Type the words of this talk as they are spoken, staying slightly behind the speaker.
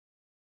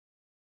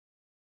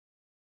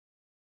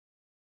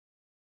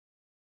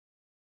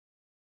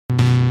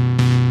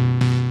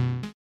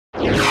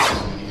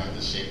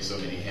to shake so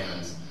many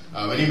hands.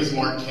 My name is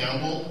Mark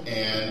Campbell,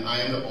 and I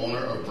am the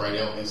owner of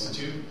Brightdale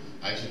Institute.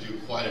 I actually do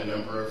quite a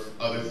number of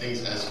other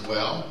things as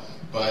well,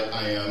 but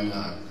I am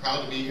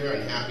proud to be here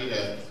and happy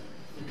to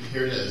be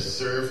here to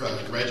serve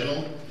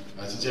Reginald.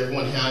 Since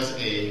everyone has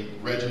a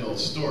Reginald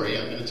story,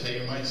 I'm going to tell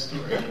you my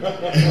story.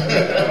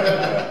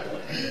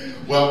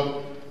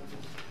 Well,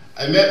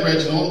 I met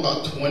Reginald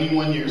about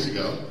 21 years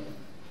ago,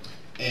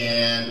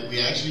 and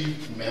we actually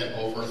met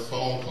over a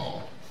phone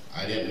call.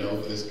 I didn't know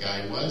who this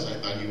guy was. I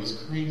thought he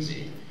was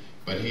crazy,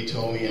 but he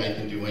told me I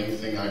can do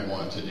anything I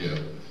want to do.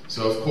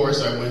 So, of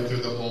course, I went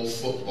through the whole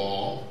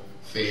football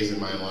phase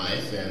in my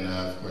life, and,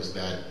 of course,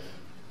 that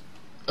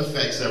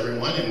affects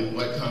everyone and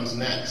what comes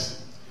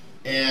next.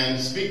 And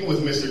speaking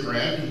with Mr.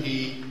 Grant,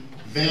 he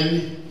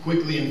then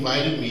quickly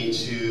invited me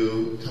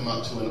to come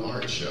up to an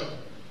art show.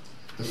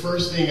 The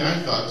first thing I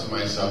thought to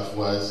myself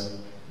was,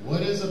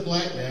 what is a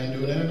black man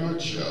doing at an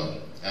art show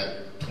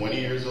at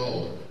 20 years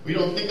old? We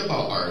don't think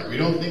about art. We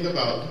don't think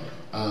about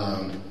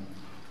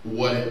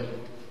what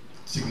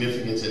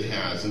significance it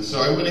has. And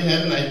so I went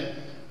ahead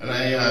and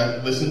I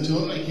listened to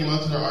him. I came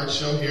out to the art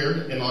show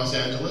here in Los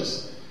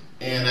Angeles.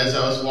 And as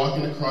I was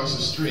walking across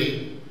the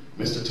street,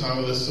 Mr.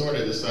 Tommy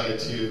Lasorda decided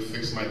to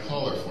fix my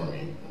collar for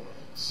me.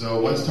 So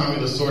once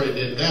Tommy Lasorda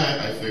did that,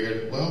 I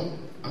figured, well,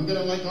 I'm going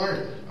to like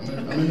art. I'm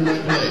in the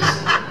right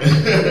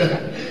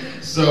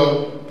place.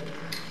 So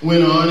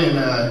went on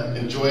and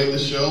enjoyed the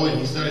show, and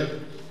he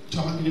started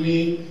talking to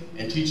me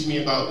and teaching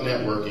me about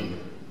networking.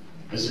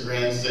 Mr.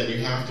 Grant said, you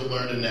have to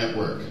learn to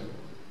network.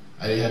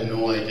 I had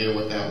no idea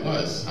what that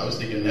was. I was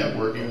thinking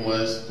networking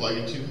was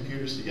plugging two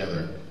computers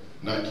together,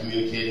 not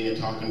communicating and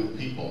talking with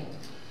people.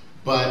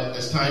 But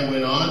as time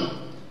went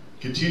on,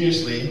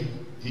 continuously,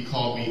 he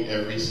called me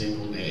every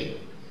single day.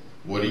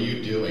 What are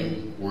you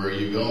doing? Where are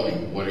you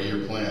going? What are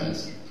your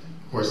plans?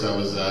 Of course, I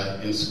was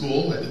in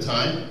school at the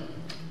time,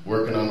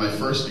 working on my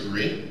first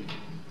degree,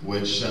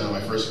 which my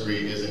first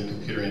degree is in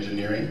computer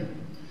engineering.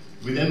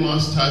 We then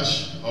lost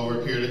touch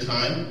over a period of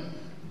time,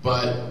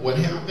 but what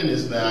happened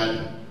is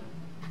that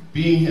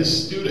being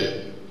his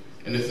student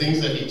and the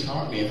things that he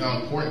taught me and how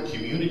important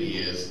community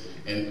is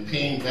and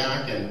paying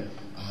back and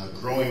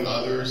growing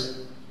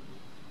others.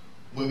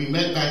 When we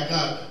met back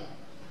up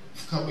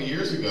a couple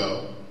years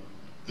ago,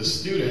 the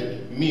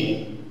student,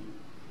 me,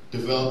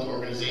 developed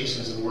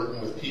organizations and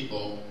working with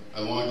people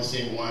along the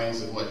same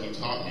lines of what he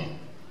taught me.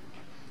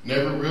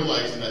 Never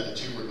realizing that the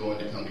two were going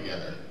to come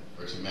together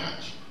or to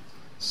match.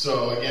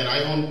 So again,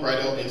 I own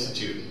Brightdale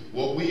Institute.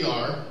 What we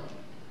are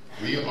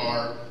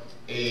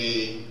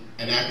an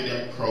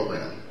academic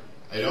program.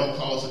 I don't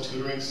call us a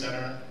tutoring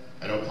center.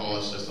 I don't call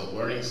us just a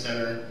learning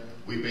center.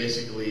 We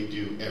basically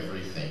do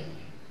everything.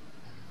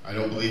 I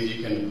don't believe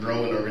you can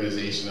grow an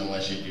organization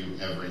unless you do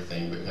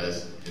everything,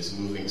 because it's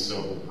moving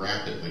so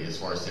rapidly as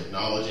far as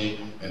technology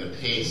and the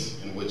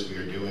pace in which we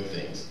are doing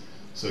things.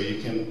 So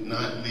you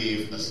cannot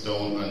leave a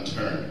stone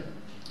unturned.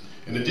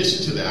 In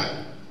addition to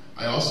that,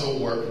 I also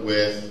work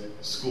with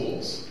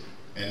schools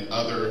and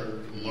other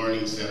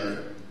learning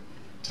center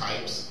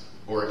types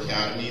or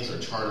academies or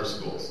charter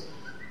schools,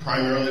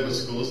 primarily with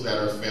schools that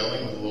are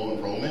failing with low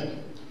enrollment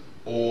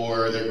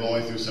or they're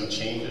going through some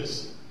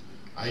changes.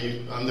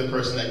 I'm the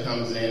person that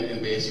comes in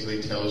and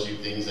basically tells you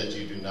things that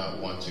you do not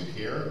want to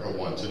hear or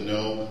want to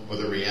know, or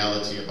the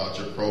reality about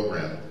your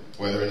program,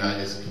 whether or not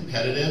it's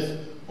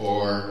competitive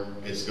or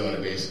it's going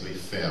to basically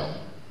fail.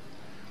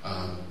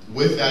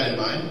 With that in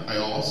mind, I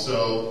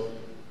also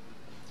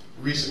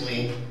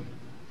recently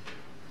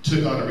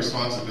took on the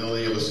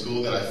responsibility of a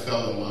school that I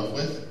fell in love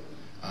with,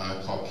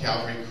 called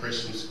Calvary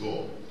Christian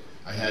School.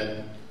 I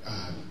had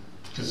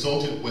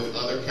consulted with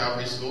other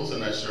Calvary schools.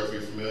 I'm not sure if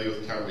you're familiar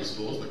with Calvary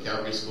schools, but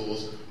Calvary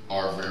schools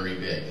are very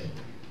big,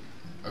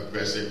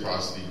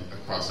 especially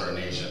across our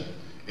nation.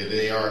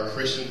 They are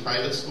Christian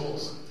private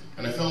schools.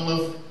 And I fell in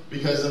love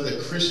because of the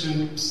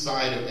Christian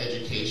side of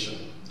education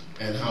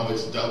and how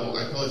it's double,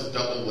 I call it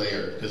double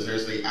layered, because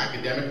there's the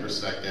academic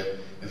perspective,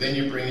 and then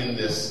you bring in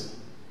this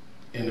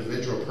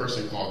individual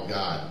person called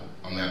God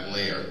on that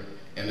layer,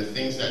 and the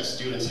things that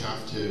students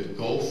have to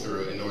go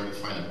through in order to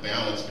find a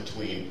balance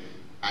between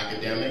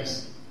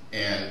academics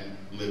and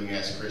living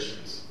as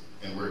Christians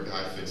and where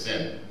God fits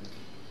in.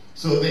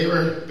 So they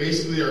were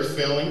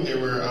failing. They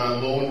were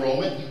low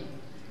enrollment.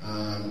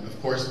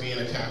 Of course, being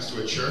attached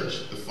to a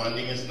church, the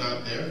funding is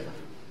not there.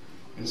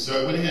 And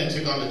so I went ahead and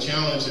took on the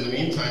challenge in the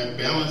meantime,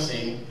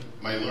 balancing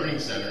my learning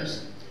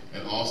centers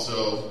and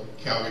also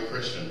Calvary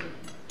Christian.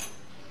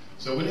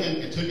 So I went ahead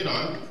and took it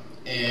on,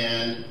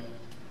 and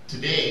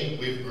today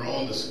we've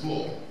grown the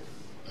school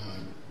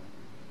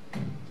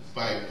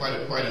by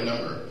quite a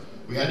number.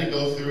 We had to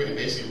go through and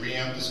basically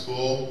re-amp the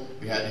school.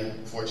 We had to,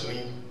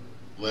 fortunately,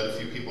 let a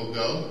few people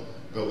go,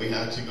 but we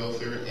had to go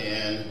through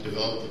and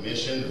develop the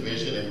mission, the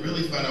vision, and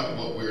really find out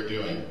what we were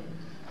doing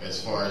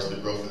as far as the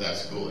growth of that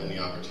school and the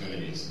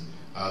opportunities.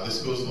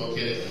 This school is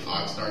located in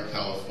Oxnard,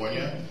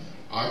 California.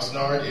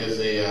 Oxnard is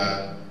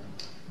a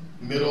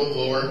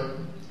middle-lower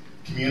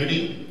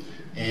community,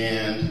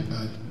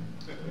 and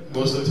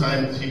most of the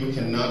time people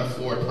cannot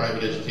afford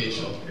private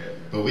education.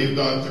 But we've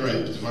gone through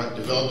and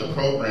developed a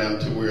program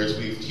to where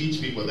we teach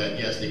people that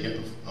yes, they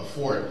can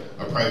afford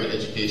a private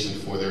education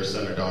for their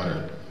son or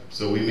daughter.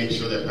 So we make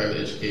sure that private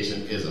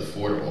education is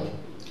affordable.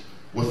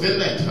 Within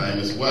that time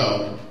as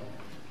well,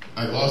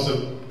 I've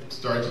also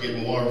started to get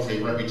more of a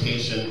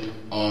reputation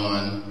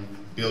on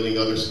building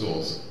other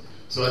schools.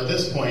 So at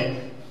this point,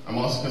 I'm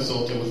also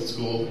consulting with a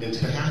school in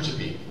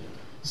Tehachapi.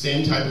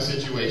 Same type of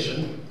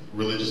situation,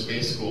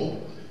 religious-based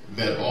school,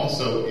 that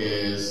also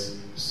is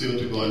soon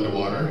to go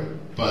underwater,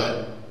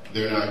 but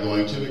they're not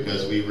going to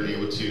because we were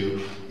able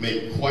to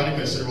make quite a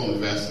considerable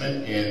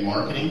investment in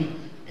marketing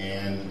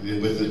and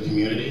within the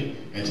community.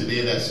 And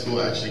today that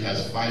school actually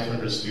has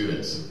 500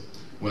 students.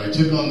 When I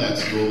took on that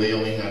school, they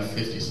only had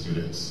 50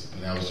 students,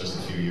 and that was just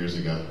a few years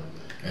ago.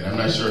 And I'm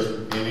not sure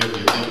if any of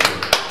you think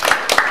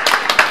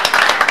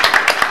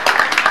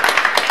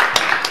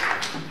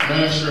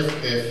I'm not sure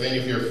if any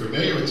of you are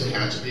familiar with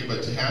Tehachapi,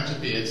 but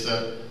Tehachapi, it's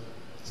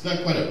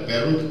not quite a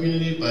bedroom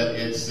community, but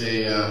it's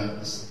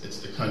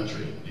the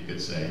country, you could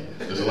say.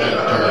 There's a lot of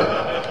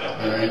dirt,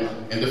 all right?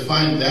 And to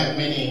find that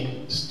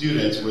many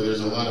students where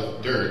there's a lot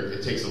of dirt,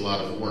 it takes a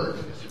lot of work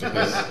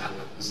because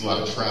there's a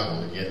lot of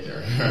travel to get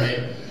there, all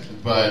right?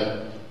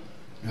 But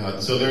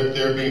so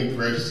they're being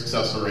very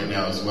successful right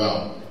now as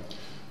well.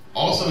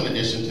 Also, in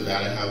addition to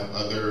that, I have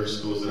other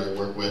schools that I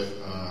work with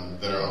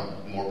that are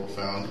more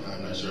profound.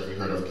 I'm not sure if you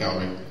heard of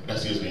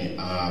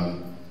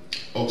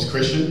Oaks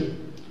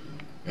Christian.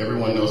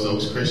 Everyone knows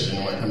Oaks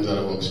Christian. What comes out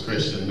of Oaks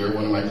Christian? They're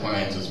one of my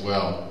clients as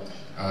well.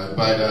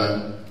 But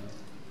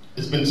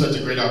it's been such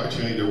a great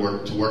opportunity to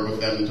work with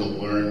them and to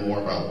learn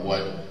more about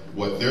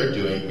what they're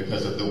doing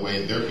because of the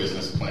way their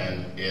business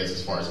plan is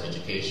as far as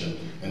education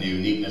and the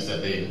uniqueness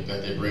that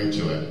they bring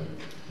to it.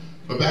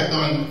 But back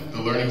on the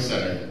Learning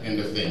Center end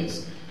of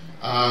things.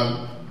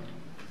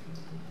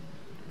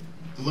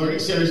 The Learning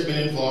Center's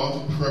been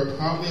involved for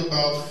probably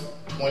about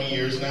 20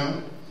 years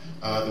now.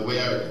 The way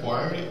I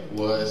acquired it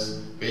was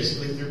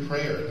basically through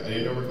prayer. I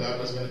didn't know where God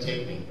was going to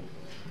take me.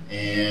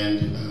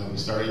 And we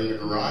started in the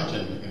garage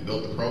and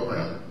built the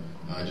program,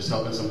 just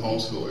helping some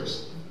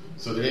homeschoolers.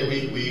 So today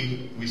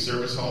we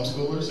service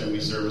homeschoolers and we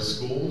service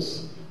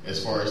schools as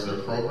far as their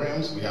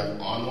programs. We have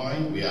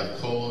online, we have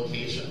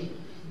co-location.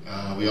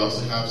 We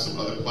also have some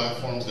other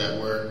platforms that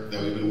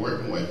we've been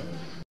working with.